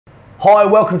Hi,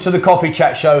 welcome to the Coffee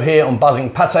Chat Show here on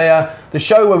Buzzing Pattaya, the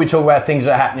show where we talk about things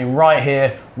that are happening right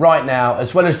here, right now,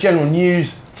 as well as general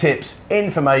news, tips,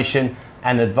 information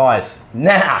and advice.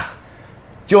 Now,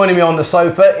 joining me on the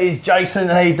sofa is Jason.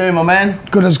 How you doing, my man?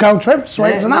 Good as gold, Trev.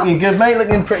 Sweet as looking good, mate.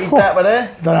 Looking pretty dapper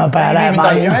there. Don't know about that, mate.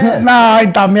 Done your hair? No, I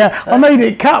ain't done yet. I need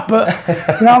it cut, but you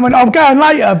know, I mean, I'm going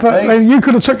later. But you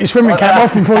could have took your swimming cap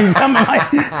off before you come,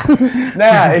 mate.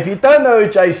 Now, if you don't know who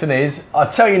Jason is,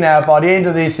 I'll tell you now. By the end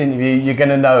of this interview, you're going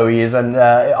to know who he is, and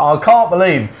I can't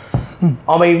believe.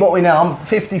 I mean, what we know? I'm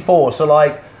 54, so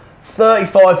like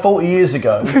 35, 40 years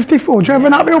ago. 54, do you have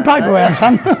an uphill paper round,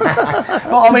 son?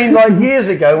 Well, I mean, like years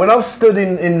ago, when I was stood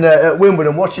at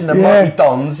Wimbledon watching the Mighty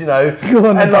Dons, you know,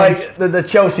 and like the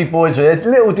Chelsea boys were there,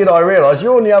 little did I realise,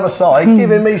 you're on the other side,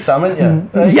 giving me some, aren't you?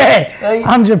 Yeah,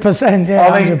 100%, yeah,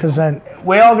 I mean, 100%.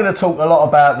 We are going to talk a lot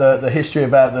about the history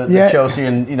about the Chelsea,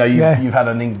 and you know, you've had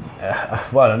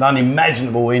an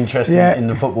unimaginable interest in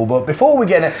the football. But before we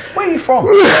get in, where are you from?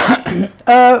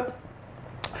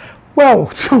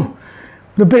 Well,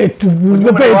 the bit of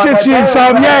gypsy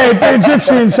inside me, a bit of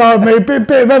gypsy inside me, a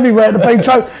bit of everywhere to be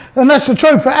true, and that's the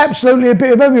truth. Absolutely, a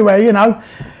bit of everywhere, you know.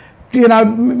 You know,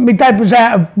 my dad was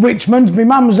out of Richmond, my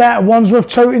mum was out of Wandsworth,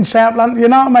 Tooting, South London, you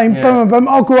know what I mean? Boom, boom.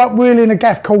 I grew up really in a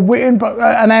gaff called Whitton, but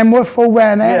and Amworth, all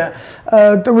round there,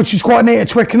 which is quite near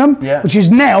to Twickenham, which is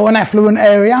now an affluent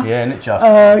area. Yeah, and it just.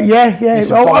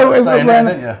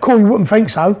 Cool, you wouldn't think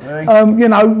so. You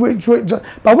know, but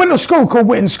I went to a school called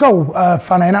Whitton School,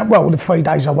 funny enough. Well, the 3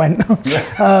 days I went. But, you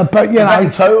know. That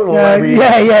in total?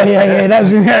 Yeah. That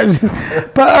was,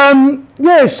 but,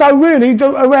 yeah, so really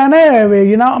around our area,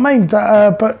 you know what I mean?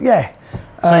 But yeah.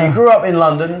 So you grew up in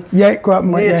London? Yeah, grew up in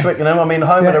near Twickenham. I mean,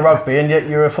 home of the rugby, and yet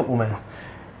you're a football man.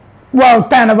 Well,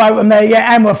 down the road from there,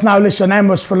 Amworth. No, listen,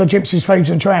 Amworth's full of gypsies,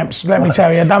 thieves, and tramps. Let me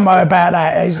tell you, don't worry about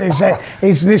that.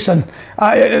 It's listen.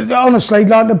 Honestly,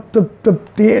 like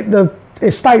the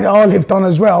estate that I lived on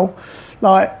as well,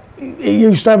 like. It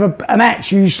used to have an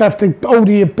axe. You used to have to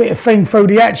order a bit of thing through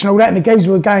the axe and all that, and the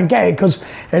geezer would go and get it because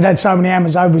it had so many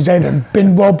hammers over his head and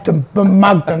been robbed and been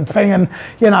mugged and thing, and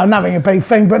you know, nothing a big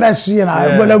thing. But that's, you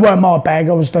know, well, it weren't my bag.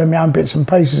 I was doing my own bits and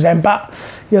pieces then. But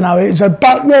you know, it's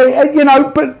you know.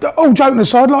 But all joking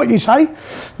aside, like you say,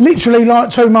 literally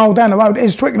like 2 miles down the road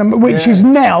is Twickenham, which is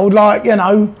now like, you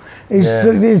know,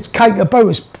 is cake a boo.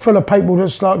 It's full of people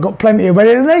that's like got plenty of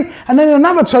ready, and then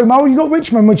another 2 miles you got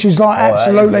Richmond, which is like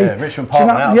absolutely. Richmond Park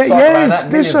now.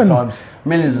 Listen,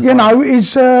 millions of times. You know,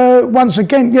 is once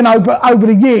again, you know, but over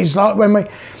the years, like when I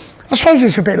suppose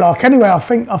it's a bit like anyway. I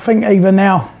think even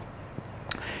now,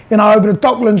 you know, over the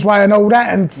Docklands way and all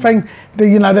that and thing,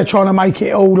 you know, they're trying to make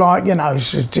it all like, you know,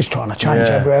 just trying to change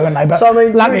everywhere, aren't they? But so, I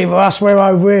mean, luckily for us, we're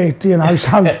over here, you know.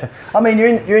 So I mean,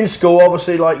 you're in school,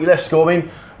 obviously. Like you left school. I mean,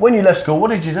 when you left school, what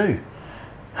did you do?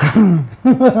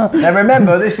 Now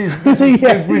remember, this is we've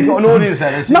got an audience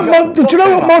there. So no, do you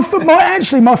know what? My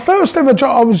first ever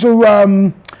job,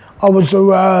 I was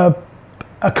a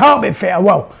carpet fitter.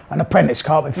 Well, an apprentice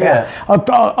carpet fitter. Yeah. I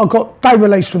got day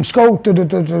released from school. They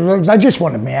just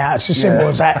wanted me out. It's as simple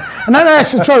as that. And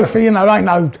that's the truth. You know, ain't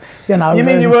no, you know. You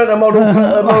mean you weren't a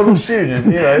model student?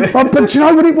 You know. But do you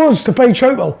know what it was, to be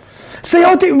truthful? See,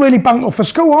 I didn't really bunk off for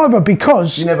school either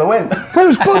because... You never went?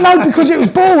 No, because it was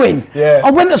boring. Yeah. I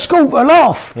went to school to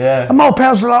laugh. Yeah. And my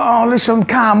pals were like, oh, listen,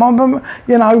 come on,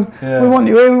 you know, we want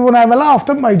you here, we want to have a laugh,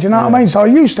 don't we? Do you know what I mean? So I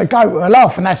used to go to a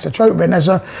laugh, and that's the truth of it. And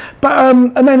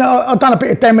then I've done a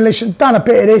bit of demolition, done a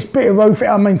bit of this, bit of roofing.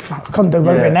 I mean, I can't do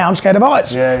roofing now, I'm scared of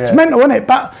heights. It's mental, isn't it?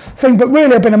 But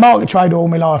really, I've been a market trader all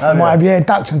my life and whatever. Yeah,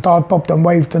 ducked and dived, bobbed and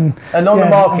weaved. And on the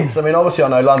markets, I mean, obviously I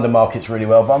know London markets really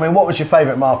well, but I mean, what was your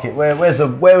favourite market? Where was the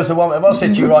one? If I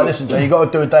said to you, right, listen, Joe, you got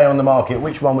to do a day on the market,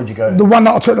 which one would you go to? The one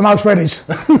that I took the most weddings.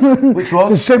 Which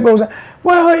was? As simple as that.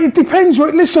 Well, it depends.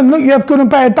 Listen, look, you have good and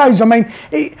bad days. I mean,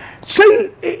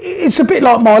 it's a bit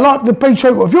like my life. The be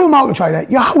truthful, if you're a market trader,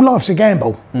 your whole life's a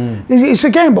gamble. It's a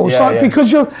gamble. It's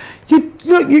because you're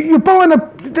buying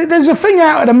there's a thing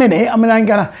out at the minute. I mean, I ain't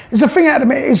gonna. There's a thing out at the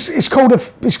minute. It's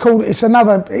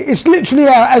literally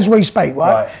out as we speak,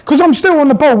 right? Because I'm still on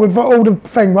the ball with all the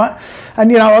thing, right? And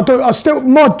you know,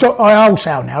 my job. I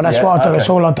wholesale now. That's what I do. That's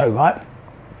all I do, right?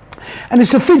 And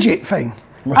it's a fidget thing.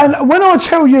 Right. And when I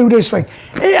tell you this thing,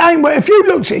 it ain't. If you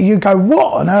looked at it, you go,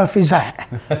 "What on earth is that?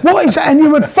 What is that?" And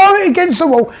you would throw it against the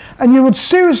wall, and you would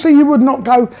not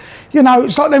go. You know,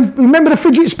 it's like them. Remember the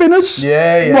fidget spinners?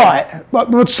 Yeah. Right. But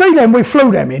we'd see them. We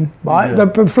flew them in. Right. Yeah.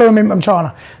 We flew them in from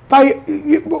China. We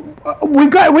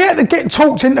had to get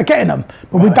talked into getting them,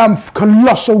 but we've done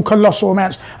colossal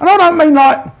amounts. And I don't mean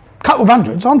like couple of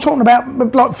hundreds. I'm talking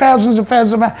about like thousands and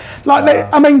thousands of, like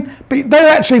they're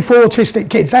actually for autistic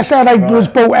kids. That's how they was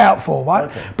brought out for, right?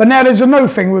 Okay. But now there's a new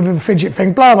thing with a fidget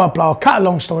thing, blah, blah, blah. Cut a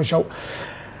long story short.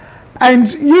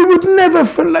 And you would never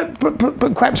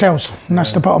put crap cells, and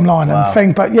that's the bottom line and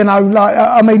thing. But, you know, like,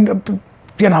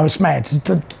 you know, it's mad.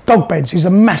 The dog beds is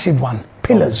a massive one.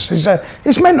 Pillars.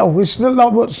 It's mental. It's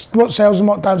like what sells and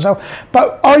what don't sell.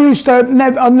 But I used to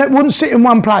I wouldn't sit in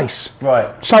one place.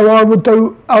 Right. So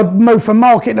I'd move from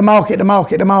market to market to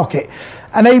market to market.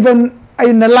 And even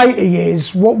in the later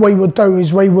years, what we would do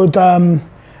is we would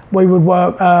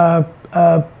work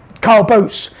car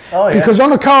boats. Oh, yeah. Because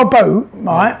on a car boat,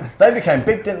 right? They became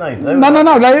big, didn't they?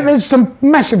 No. There's some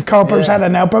massive car boats out there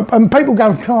now, and people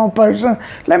go, car boats.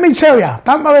 Let me tell you,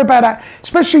 don't worry about that.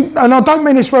 Especially, and I don't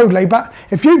mean this rudely, but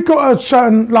if you've got a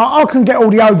certain, like, I can get all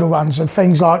the overruns of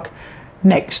things like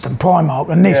Next and Primark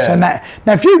and this and that.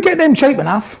 Now, if you get them cheap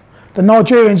enough, the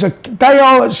Nigerians they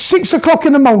are at 6 o'clock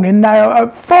in the morning, they are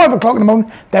at 5 o'clock in the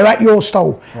morning, they're at your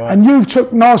stall. Right. And you've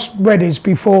took nice readies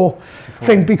before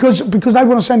thing because they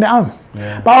want to send it home.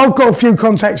 Yeah. But I've got a few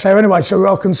contacts there anyway,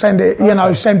 so I can send it, you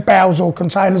know, send bales or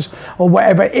containers or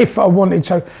whatever if I wanted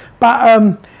to.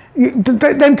 But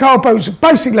them car boats,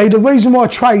 basically the reason why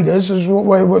traders,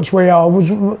 which we are,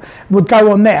 would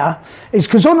go on there is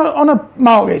because on a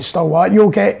market stall, right, you'll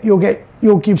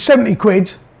give 70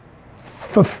 quid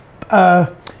for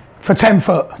 10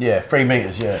 foot. Yeah, 3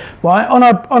 meters. Yeah. Right,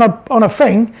 on a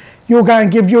thing, you'll go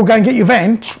and get your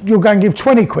van. You'll go and give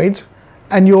 20 quid,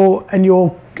 and you'll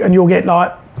get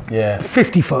like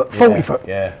 50 foot, 40 foot.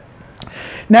 Yeah.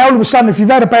 Now all of a sudden, if you've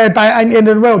had a bad day, it ain't the end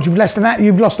of the world. You've lost an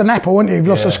apple, haven't you? You've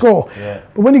lost a score. Yeah.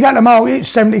 But when you go to the market, it's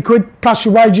 70 quid plus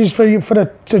your wages for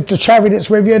the chariot that's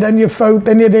with you, then your food,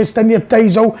 then your this, then your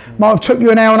diesel. Might have took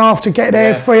you an hour and a half to get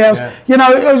there, 3 hours. Yeah. You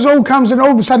know, it all comes in.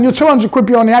 All of a sudden, you're 200 quid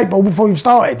behind the 8 ball before you've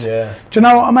started. Yeah. Do you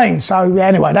know what I mean? So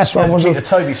anyway, that's what I was. Keep the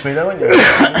Toby sweet, though, won't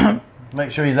you?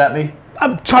 Make sure he's happy.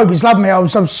 Toby's loved me. I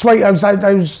was so sweet. It was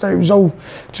all. Do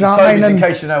you know what I mean? In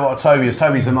case you know what a Toby is,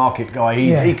 Toby's the market guy.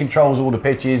 He controls all the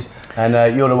pitches, and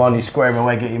you're the one who's squaring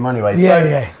away, get your money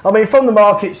away. I mean, from the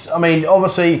markets, I mean,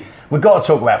 obviously we've got to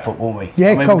talk about football, haven't we?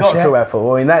 Yeah, of course. We've got to talk about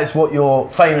football. I mean, that's what you're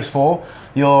famous for.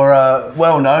 You're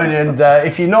well known, and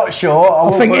if you're not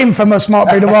sure, I think infamous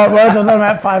might be the right word. I don't know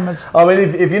about famous. I mean,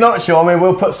 if you're not sure, I mean,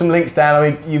 we'll put some links down.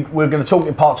 I mean, we're going to talk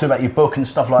in part 2 about your book and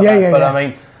stuff like that. But I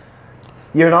mean,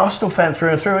 you're an Arsenal fan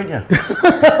through and through, aren't you?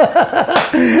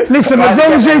 Listen, as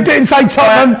long as you didn't say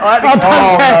Tottenham, I don't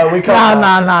care. No, we can't.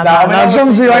 No. As long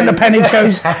as you ain't the penny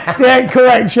choose. Yeah,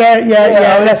 correct.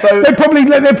 Yeah. So they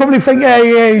probably think,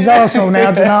 he's Arsenal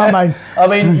now. Do you know what I mean? I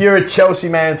mean, you're a Chelsea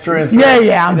man through and through.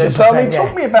 Yeah, 100%. So I mean,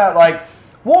 talk me about like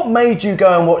what made you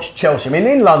go and watch Chelsea. I mean,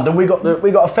 in London we got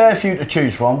a fair few to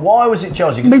choose from. Why was it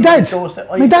Chelsea? My dad.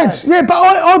 Yeah, but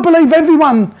I believe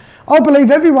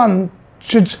everyone.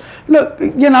 Should look,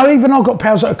 you know, even I've got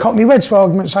pals that are Cockney Reds for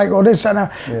argument's sake or this and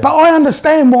that. Yeah. But I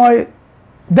understand why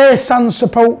their sons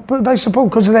support, but they support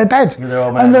because of their dad.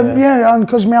 And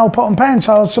because of my old pot and pan,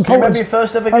 so I support. Do you remember your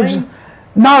first ever game?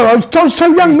 No, I was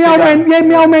too young.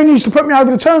 My old man used to put me over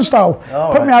the turnstile.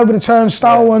 Me over the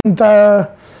turnstile and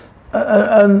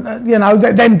you know,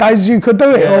 them days you could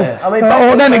do it. Yeah.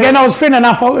 Or then again, I was thin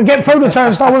enough I could get through the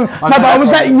turnstile. But I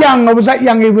was that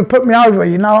young. He would put me over.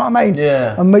 You know what I mean?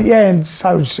 Yeah. And so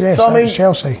I mean,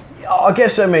 Chelsea. I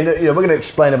guess you know we're going to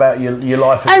explain about your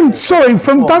life. And sorry,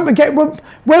 don't forget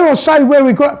where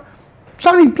we got. It's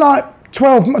only like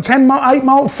 12, 10, 8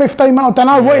 miles, 15 miles. I don't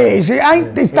know what it is. It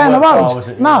ain't. It's down the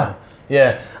road. No.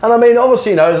 Yeah. And I mean,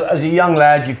 obviously, you know, as a young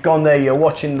lad, you've gone there. You're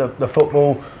watching the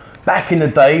football. Back in the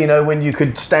day, you know, when you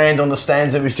could stand on the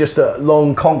stands, it was just a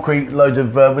long concrete load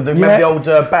of with the old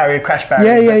crash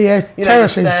barrier. Yeah. You know,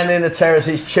 standing in the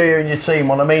terraces, cheering your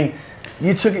team on. I mean,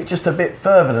 you took it just a bit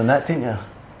further than that, didn't you?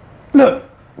 Look,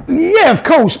 yeah, of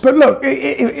course, but look,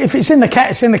 if it's in the cat,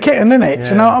 it's in the kitten, isn't it? Yeah.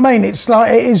 Do you know what I mean? It's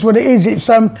like it is what it is. It's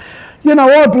you know,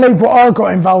 I believe what I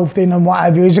got involved in and what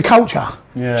have you is a culture.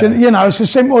 Yeah. You know, it's as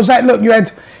simple as that. Look, you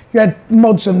had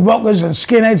mods and rockers and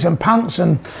skinheads and punks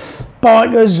and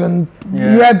bikers and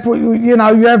you have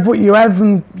what you have,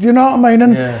 and you know what I mean.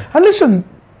 And listen,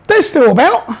 they're still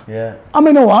about. Yeah. I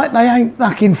mean, all right, they ain't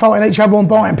fucking fighting each other on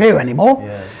biting pier anymore.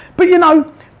 Yeah. But you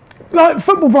know, like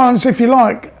football violence, if you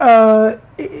like,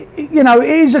 you know, it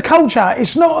is a culture.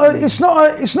 It's not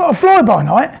a fly by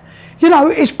night. You know,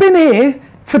 it's been here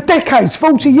for decades,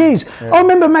 40 years. Yeah. I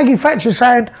remember Maggie Thatcher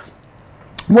saying,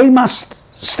 "We must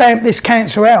stamp this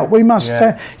cancer out. We must,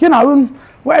 you know." And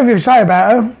whatever you say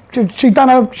about her, she done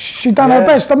her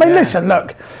best. I mean, listen,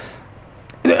 look.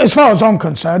 as far as I'm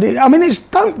concerned,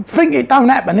 don't think it don't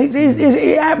happen.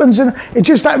 It happens, and it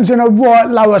just happens in a right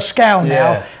lower scale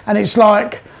now. And it's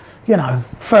like,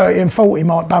 30 and 40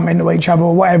 might bump into each other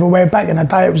or whatever. Where back in the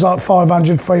day it was like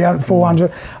 500, 300,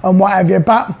 400 and what have you.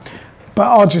 But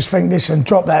I just think, listen,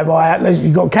 drop that right out.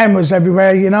 You've got cameras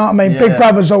everywhere, you know what I mean? Big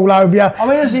Brother's all over you. I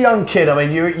mean, as a young kid,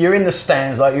 you're in the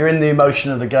stands, like you're in the emotion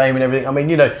of the game and everything. I mean,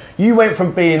 you went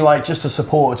from being like just a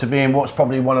supporter to being what's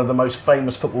probably one of the most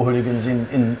famous football hooligans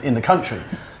in the country.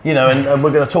 And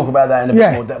we're going to talk about that in a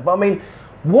bit more depth. But I mean,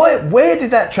 where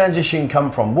did that transition come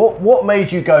from? What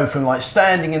made you go from like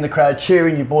standing in the crowd,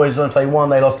 cheering your boys on if they won,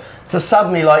 they lost, to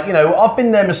suddenly like, I've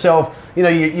been there myself,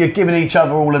 you're giving each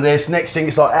other all of this, next thing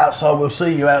it's like outside, we'll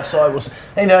see you outside, we'll see,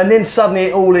 and then suddenly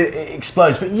it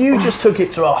explodes. But you just took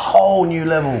it to a whole new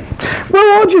level.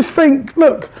 Well, I just think,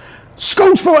 look,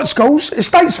 schools fought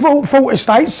estates, fought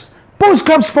estates, boys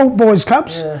clubs fought boys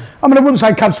clubs. Yeah. I mean, I wouldn't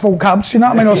say Cubs fought Cubs, you know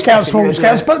what I mean, or Scouts fought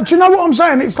Scouts, but do you know what I'm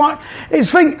saying? It's like,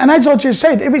 and as I just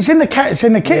said, if it's in the cat, it's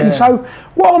in the kitten. So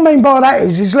what I mean by that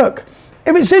is look,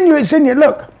 if it's in you, it's in you.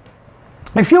 Look,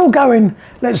 if you're going,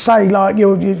 let's say, like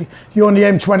you're on the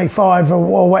M25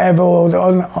 or whatever, or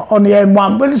on the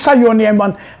M1. Well, let's say you're on the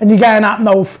M1 and you're going up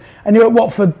north and you're at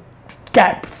Watford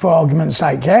Gap, for argument's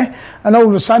sake, and all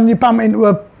of a sudden you bump into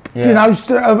a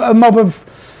mob of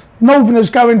Northerners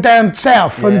going down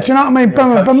south, and do you know what I mean?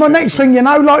 But the next thing you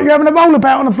know, like you're having a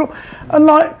rollabout on the floor, and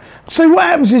like, see what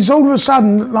happens is all of a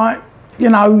sudden, like, you're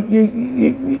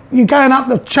going up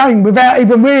the chain without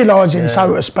even realising,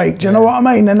 so to speak. Do you know what I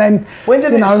mean? And then when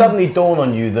did it suddenly dawn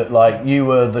on you that like you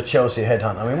were the Chelsea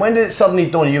Headhunter? I mean, when did it suddenly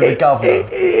dawn on you were the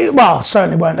governor? Well, I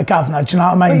certainly weren't the governor. Do you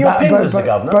know what I mean? But your pender's the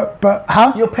governor. But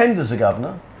huh? Your pender's the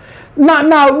governor. No.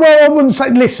 Well, I wouldn't say.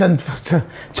 Listen,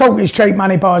 talk is cheap,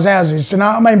 money buys houses. Do you know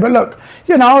what I mean? But look,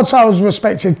 I'd say I was a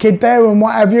respected kid there, and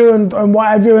what have you, and what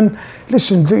have you. And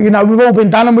listen, we've all been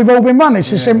done and we've all been run.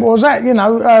 It's as simple as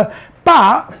that.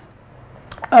 But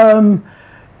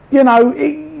you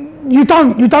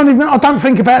don't even. I don't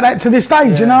think about that to this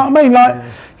day. Do you know what I mean? Like,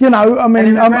 I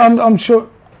mean, I'm sure.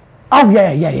 Oh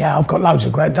yeah. I've got loads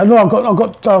of regret. No,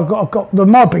 I've got.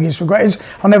 My biggest regret is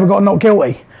I never got not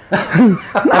guilty. No,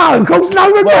 of course,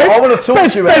 no regrets. Well, I want to talk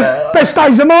to you about that. Best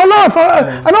days of my life.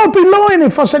 And I'd be lying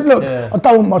if I said, look, I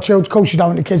don't want my children, of course you don't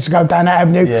want the kids to go down that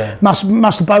avenue.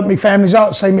 Must have broke my family's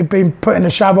heart, see me being put in a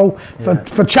shovel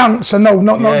for chunks and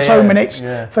not 2 minutes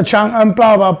for chunk and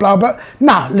blah, blah, blah. But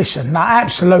no, listen,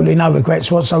 absolutely no regrets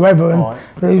whatsoever. And,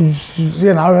 and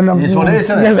it's what it is,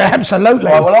 isn't it? Yeah, absolutely.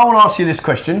 Right, well, I want to ask you this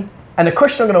question. And the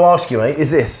question I'm going to ask you, mate,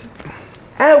 is this.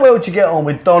 How well did you get on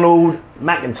with Donald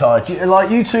McIntyre?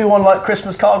 You two on like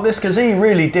Christmas card list? Because he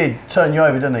really did turn you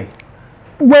over, didn't he?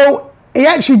 Well, he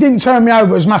actually didn't turn me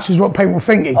over as much as what people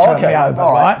think he turned me over,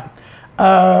 right?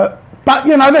 But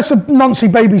that's a Nancy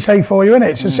BBC for you, isn't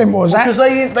it? It's as simple as that. Because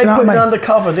they put it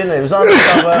undercover, didn't they? It was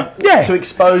undercover to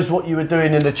expose what you were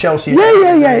doing in the Chelsea.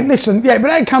 Yeah. Listen, but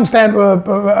that comes down to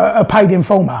a paid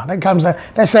informer.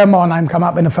 That's how my name come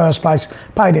up in the first place.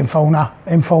 Paid informer,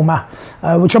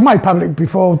 which I've made public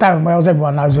before. Darren Wells,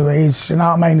 everyone knows who he is. You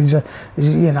know what I mean? He's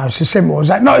it's as simple as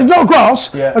that. Not a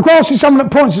grass. Yeah. A grass is someone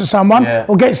that points at someone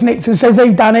or gets nicked and says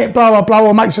he done it, blah blah blah,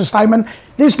 or makes a statement.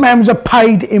 This man was a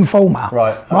paid informer.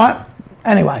 Right.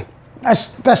 Anyway,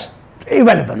 that's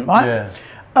irrelevant, right? Yeah.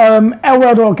 How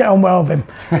well do I get on well with him?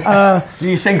 Do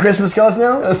you send Christmas cards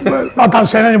now? I don't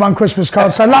send anyone Christmas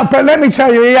cards. But let me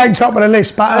tell you, he ain't top of the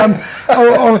list. But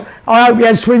I hope he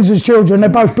has twins as children. They're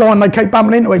both blind. They keep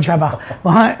bumping into each other,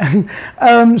 right?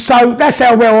 So that's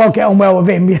how well I get on well with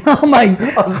him. You know what I mean?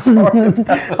 I'm sorry.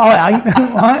 I ain't.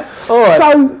 Right? All right.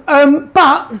 So,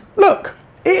 but look,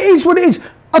 it is what it is.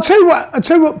 I'll tell you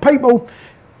what, people.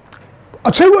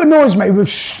 I'll tell you what annoys me with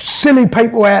silly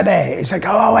people out there. It's like,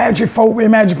 oh, how'd you fought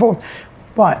with him?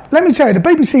 Right, let me tell you, the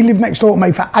BBC lived next door to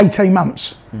me for 18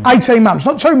 months. 18 months,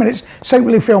 not 2 minutes,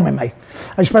 secretly filming me.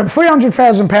 They spent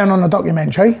 £300,000 on a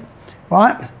documentary,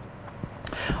 right?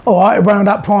 All right, it wound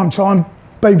up prime time,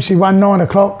 BBC One, 9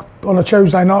 o'clock on a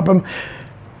Tuesday night.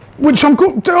 Which in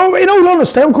all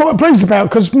honesty, I'm quite pleased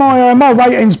about because my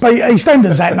ratings beat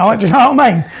EastEnders that night, do you know what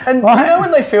I mean? And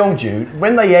when they filmed you,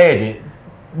 when they aired it,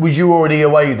 was you already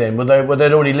away then? Were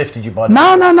they already lifted you by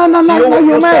now? No,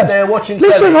 you're mad. There watching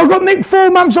Listen, telly. I got nicked 4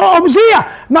 months. I was here.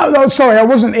 No, sorry, I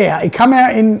wasn't here. It came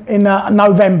out in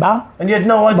November. And you had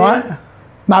no idea? Right?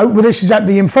 No, well, this is at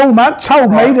the Informer.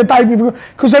 Told me the day before,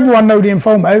 because everyone knew the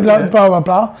Informer, blah, blah,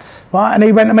 blah. Right, and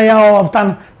he went to me,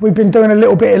 we've been doing a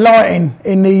little bit of lighting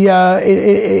in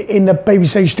the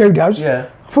BBC studios. Yeah.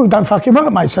 I thought you don't fucking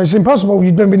work, mate, so it's impossible.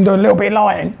 You've been doing a little bit of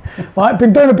lighting, right?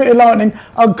 Been doing a bit of lighting,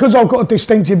 because I've got a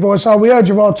distinctive voice. We heard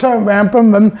you, I turned around,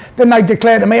 boom, boom. Then they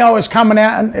declared to me, it's coming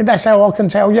out, and that's how I can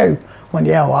tell you. I went,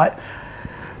 yeah, all right.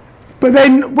 But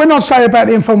then, when I say about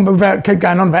the informant, without keep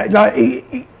going on about it, like,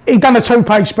 he done a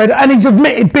 2-page spread, and he's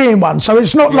admitted being one, so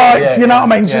it's not you know what I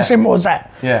mean, it's as simple as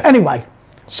that. Yeah. Anyway,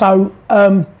 so,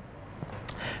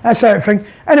 that's everything.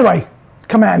 Anyway,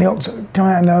 come out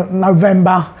in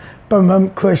November, boom, boom,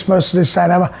 Christmas, this, that,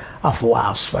 and that. I thought,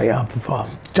 wow, sweet,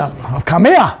 I've come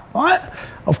here, right?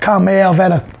 I've come here, I've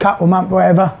had a couple of months,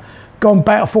 whatever, gone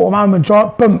back, I thought I'm home and dry,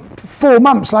 boom, 4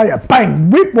 months later, bang,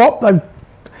 whip whop, they've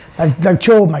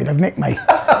chawed me, they've nicked me.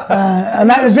 And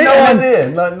that was it.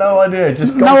 No idea,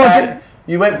 just gone back.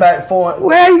 You went back 4.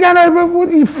 Where are you going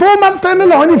over? 4 months down the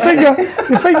line, you think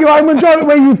you're home and dry,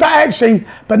 where you actually,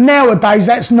 but nowadays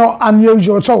that's not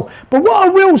unusual at all. But what I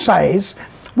will say is,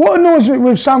 what annoys me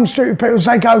with some stupid people is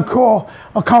they go, "Core,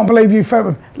 I can't believe you felt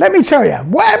them." Let me tell you,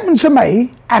 what happened to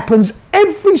me happens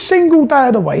every single day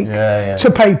of the week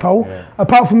to people,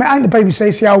 apart from it ain't the BBC,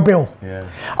 it's the old Bill. Yeah.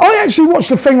 I actually watched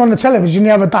the thing on the television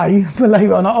the other day, believe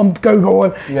it or not, on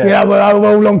Google. You know, we're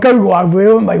all on Google over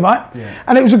here, aren't we, right? Yeah.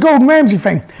 And it was a Gordon Ramsay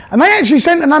thing. And they actually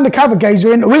sent an undercover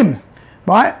geezer into him,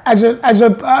 right?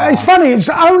 It's funny, it's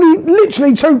only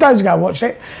literally 2 days ago I watched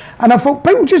it. And I thought,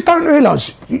 people just don't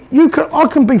realise, I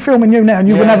can be filming you now and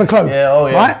you wouldn't have a clue,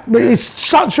 right? But it's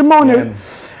such a minute. Yeah.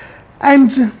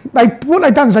 And what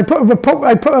they've done is they put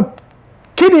a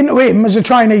kid into him as a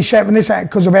trainee chef and this that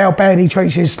because of how bad he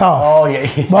treats his staff. Oh, yeah.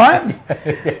 Right?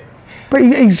 But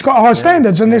he's got high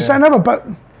standards and this that and other, but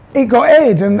it got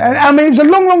aired. And I mean, it was a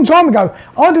long, long time ago.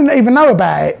 I didn't even know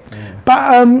about it. Yeah.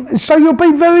 But so you'll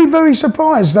be very, very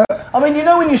surprised that. I mean, you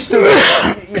know, when you're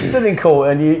stood in court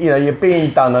and you're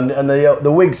being done and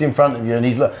the wig's in front of you and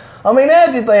he's like, I mean, how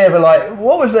did they ever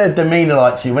what was their demeanour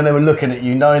like to you when they were looking at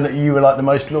you, knowing that you were like the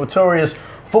most notorious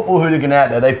football hooligan out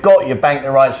there? They've got your bank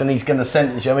the rights and he's going to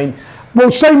sentence you. I mean. Well,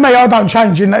 see me, I don't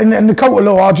change. In the court of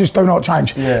law, I just do not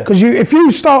change. Because if you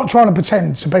start trying to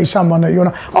pretend to be someone that you're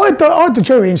not... I had the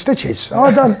jury in stitches. I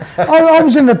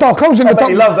was in the dock. I was in the dock.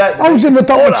 You love that. I was in the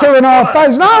dock for 2.5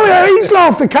 days. No, he's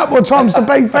laughed a couple of times, to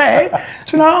be fair.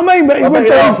 Do you know what I mean? But I bet he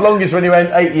laughed longest when he went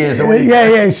 8 years a week.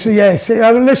 Yes.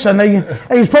 Listen, he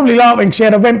was probably laughing because he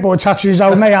had a vent boy touching his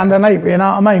old knee underneath, you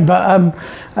know what I mean?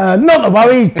 But not to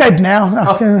worry, he's dead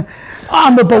now.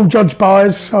 I'm a ball judge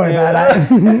buyers. Sorry about that.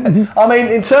 I mean,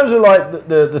 in terms of like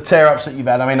the tear-ups that you've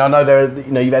had, I mean, I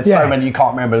know you've had so many you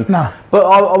can't remember them. No. But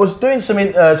I was doing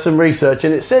some research,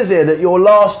 and it says here that your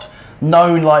last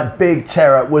known like big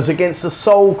tear-up was against the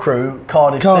Soul Crew,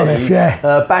 Cardiff City,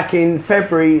 back in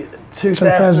February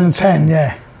 2010.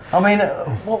 Yeah. I mean,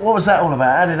 what was that all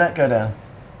about? How did that go down?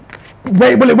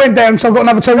 Well, it went down, so I got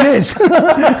another 2 years. No,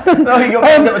 you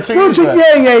got another 2 years.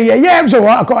 Yeah, it was all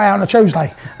right. I got out on a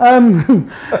Tuesday. I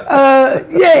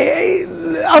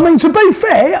mean, to be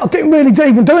fair, I didn't really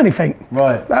even do anything.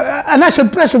 Right. And that's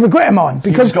a regret of mine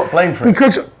because you got blamed for it.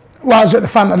 Because I was at the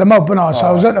front of the mob, wasn't I? So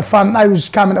I was at the front. They was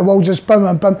coming towards us.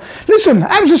 Boom. Listen,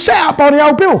 that was a setup by the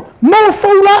old Bill. More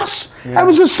fool us. Yeah. That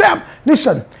was a setup.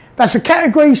 Listen, that's a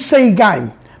Category C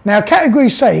game. Now, Category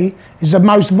C is the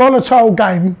most volatile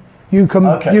game you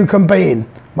can be in,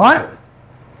 right?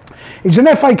 It's an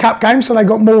FA Cup game, so they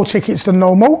got more tickets than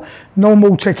normal.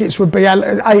 Normal tickets would be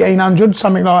 1,800,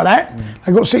 something like that.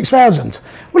 They got 6,000.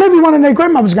 Well, everyone and their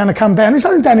grandmother's going to come down. It's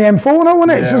only down the M4 and all,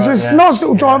 isn't it? It's a nice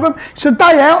little drive. It's a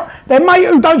day out. Their mate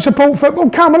who don't support football,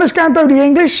 come on, let's go and do the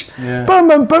English. Yeah. Boom,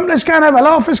 let's go and have a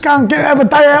laugh. Let's go and have a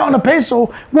day out on a piss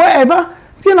or whatever.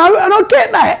 You know, and I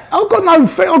get that. I've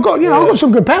got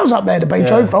some good pals up there, to be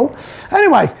truthful.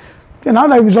 Anyway. You know,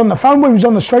 they was on the phone, we was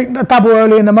on the street, double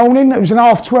early in the morning, it was an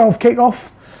 12:30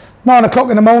 kick-off, 9 o'clock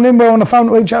in the morning, we're on the phone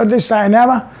to each other, this, that and the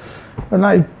other. And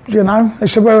they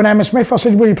said, we're in Hammersmith. I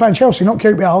said, well, you're playing Chelsea, not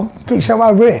QPR, get yourself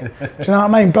over here. Do you know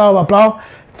what I mean? Blah, blah, blah.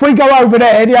 If we go over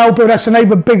there, the old Bill, that's an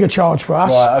even bigger charge for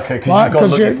us. Right, okay, because you've got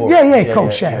looking for it. Of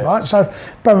course, right? So,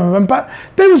 but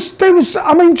there was,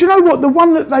 I mean, do you know what? The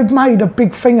one that they've made a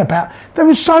big thing about, there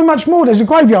was so much more. There's a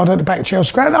graveyard at the back of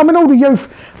Chelsea ground. I mean, all the youth,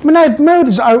 I mean, they had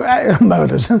murders, but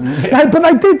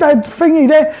they did that thingy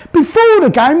there. Before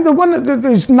the game, the one that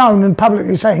is known and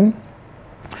publicly seen,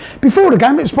 before the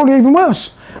game, it's probably even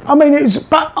worse. I mean,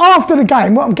 but after the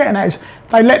game, what I'm getting at is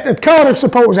they let the Cardiff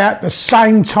supporters out the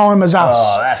same time as us.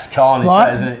 Oh, that's carnage,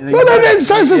 right? Isn't it? Well, it's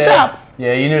a setup.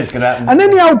 Yeah, you knew it's going to happen. And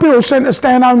then the old Bill sent us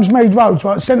down Holmesmead Road,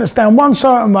 right? Sent us down one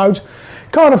certain road,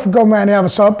 Cardiff have gone round the other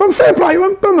side. But fair play,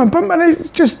 boom, and it's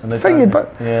just thinking.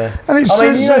 But yeah, and it's, I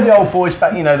mean, you know the old boys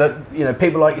back. You know that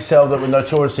people like yourself that were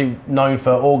notoriously known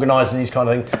for organising these kind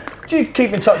of things. Do you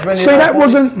keep in touch with any? See, that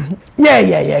wasn't. Yeah.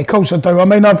 Of course I do. I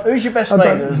mean, who's your best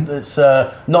mate that's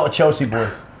not a Chelsea boy,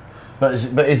 but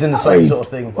is in the same sort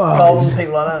of thing? Carlton,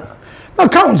 people like that. No,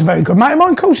 Carlton's a very good mate of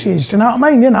mine. Of course he is. Do you know what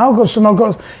I mean? I've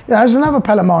got. There's another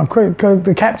pal of mine,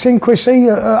 the captain, Chrissy,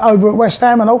 over at West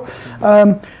Ham and all.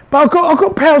 But I've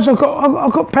got pals. I've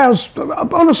got pals.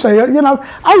 Honestly, over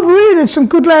here, there's some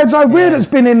good lads over here that's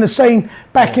been in the scene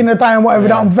back in the day and whatever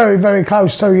that I'm very, very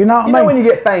close to. You know what I mean? You know when you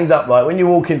get banged up, like when you're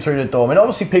walking through the door. I mean,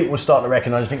 obviously people will start to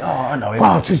recognise. Think, I know him.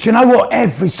 Well, do you know what?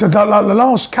 Like the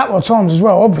last couple of times as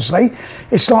well. Obviously,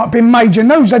 it's like been major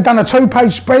news. They've done a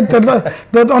 2-page spread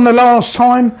on the last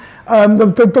time.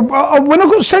 When I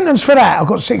got sentenced for that, I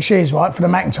got 6 years right for the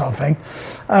McIntyre thing.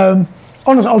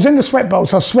 Honestly, I was in the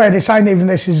sweatbox. I swear, this ain't even.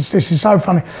 This is so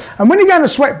funny. And when you go in the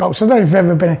sweatbox, I don't know if you've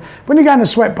ever been in. When you go in the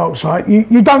sweatbox, right,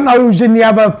 you don't know who's in the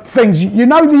other things. You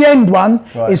know the end one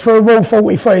is for a Rule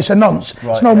 43. It's a nonce.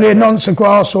 Right, it's normally a nonce, a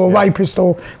grass, or a rapist,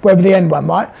 or whatever the end one,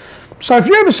 right? So if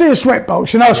you ever see a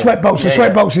sweatbox, a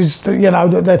sweatbox is,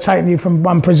 they're taking you from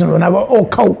one prison to another, or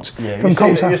court from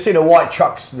court. You see the white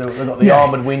trucks, they've got the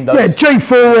armoured windows. Yeah,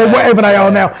 G4 or whatever they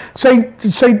are now. See,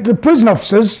 the prison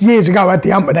officers years ago had the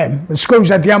hump with them. The screws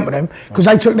had the hump with them because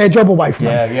they took their job away from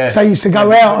them. So they used to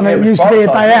go out and it used to be a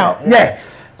day out. Yeah.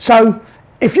 So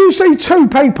if you see 2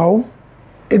 people,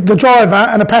 the driver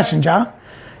and a passenger,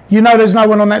 you know there's no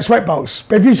one on that sweatbox.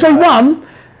 But if you see one,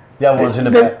 the other one's in the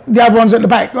back. The other one's at the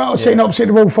back, sitting opposite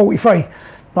the Rule 43,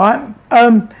 right?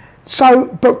 But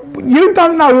you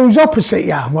don't know who's opposite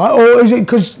you, right? Or is it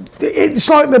because it's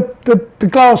like the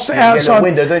glass outside?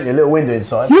 You get a little window, don't you? A little window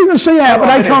inside. You can see out,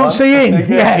 but they can't see in.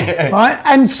 Right.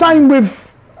 And same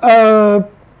with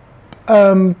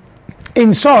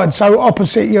inside, so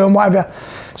opposite you and whatever.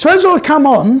 So as I come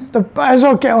on, as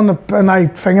I get on the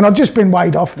thing, and I've just been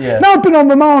weighed off. Now I've been on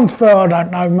remand for, I don't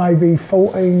know, maybe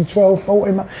 14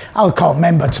 months. I can't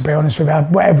remember, to be honest with you,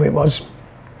 whatever it was.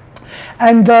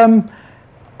 And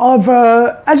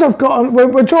as I've got on,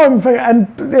 we're driving through, and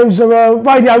there's a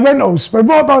radio rentals. We're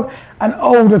right by, and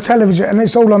all the television, and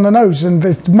it's all on the news, and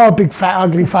there's my big fat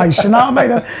ugly face, you know what I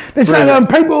mean? And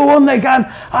people are on there going,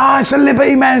 it's a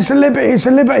liberty, man, it's a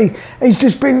liberty. He's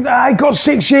just been, he got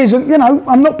 6 years, and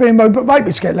I'm not being rude, but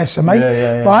rapists get less than me,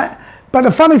 right? But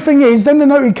the funny thing is, then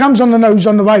he comes on the news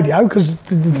on the radio, because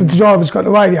the driver's got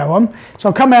the radio on. So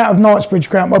I come out of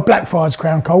Knightsbridge Crown, Blackfriars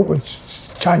Crown Court, which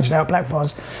changed out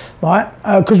Blackfriars, right?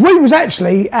 Because we was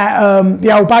actually at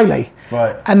the Old Bailey.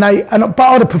 Right. But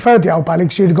I'd have preferred the Old Bailey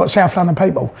because you'd have got South London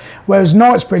people. Whereas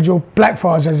Knightsbridge, or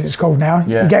Blackfriars as it's called now,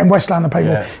 you're getting West London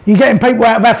people. You're getting people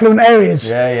out of affluent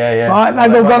areas. Right?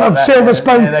 They've all gone up silver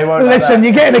spoon. Listen,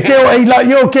 you're getting a guilty, like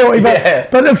you're guilty.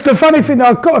 But the funny thing,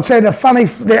 I've got to tell you,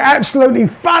 the absolutely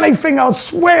funny thing, I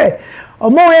swear,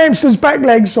 on my hamster's back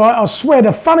legs, right, I swear,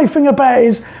 the funny thing about it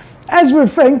is, as we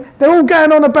think, they're all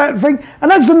going on about the thing,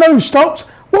 and as the news stops,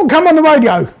 what come on the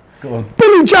radio?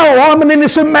 Billy Joel, I'm an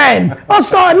innocent man. I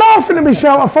started laughing at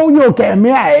myself. I thought, you're getting me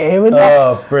out of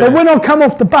here. But when I come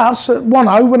off the bus at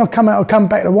 1:00, when I come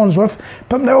back to Wandsworth,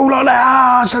 but they're all like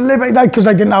that, it's a liberty day, because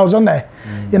they didn't know I was on there.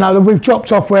 We've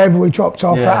dropped off wherever we dropped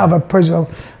off, at other prison,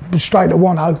 straight to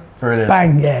 1:00. Brilliant.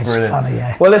 Bang, it's funny,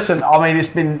 Well, listen, I mean,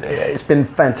 it's been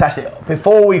fantastic.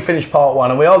 Before we finish part 1,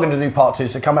 and we are going to do part 2,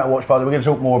 so come out and watch part 2. We're going to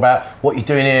talk more about what you're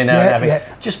doing here now.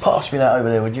 Just pass me that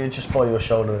over there, would you? Just by your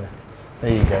shoulder there.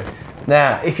 There you go.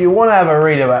 Now, if you want to have a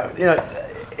read about,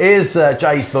 here's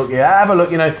Jay's book. Have a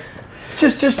look.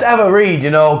 Just have a read.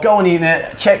 Go on the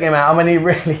internet, check him out. I mean, he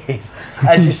really is.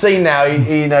 As you see now,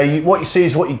 what you see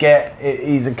is what you get.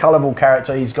 He's a colourful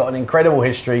character. He's got an incredible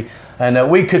history, and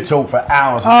we could talk for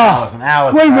hours and hours and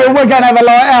hours. We will. We're going to have a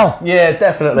light out. Yeah,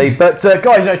 definitely. But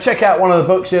guys, check out one of the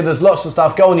books here. There's lots of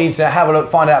stuff. Go on the internet, have a look,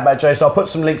 find out about Jay. So I'll put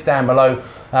some links down below.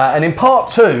 And in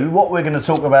part 2, what we're going to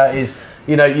talk about is,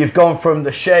 you've gone from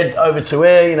the shed over to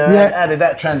here, how did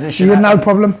that transition happen? No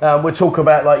problem. We'll talk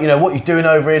about, what you're doing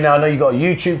over here now. I know you've got a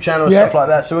YouTube channel and stuff like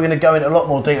that, so we're going to go into a lot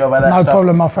more detail about that stuff. No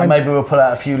problem, my friend. And maybe we'll pull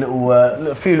out a few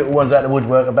little ones out of the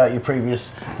woodwork about your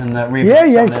previous and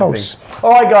reviews. Yeah, of course.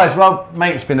 All right, guys. Well,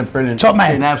 mate, it's been a brilliant... Top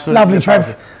man. Lovely,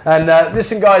 Trev. And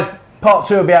listen, guys, part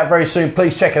 2 will be out very soon.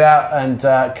 Please check it out and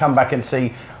come back and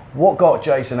see what got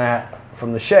Jason out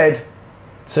from the shed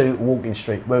to Walking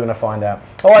Street. We're going to find out.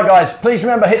 All right, guys, please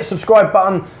remember, hit the subscribe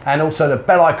button and also the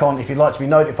bell icon if you'd like to be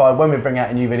notified when we bring out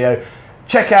a new video.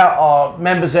 Check out our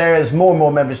members area. There's more and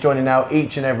more members joining now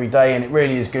each and every day, and it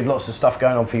really is good. Lots of stuff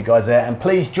going on for you guys there. And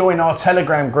please join our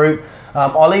Telegram group.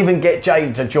 I'll even get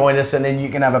Jay to join us, and then you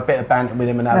can have a bit of banter with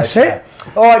him and have That's a chat.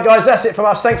 All right, guys, that's it from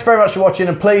us. Thanks very much for watching,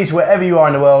 and please, wherever you are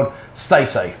in the world, stay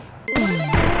safe.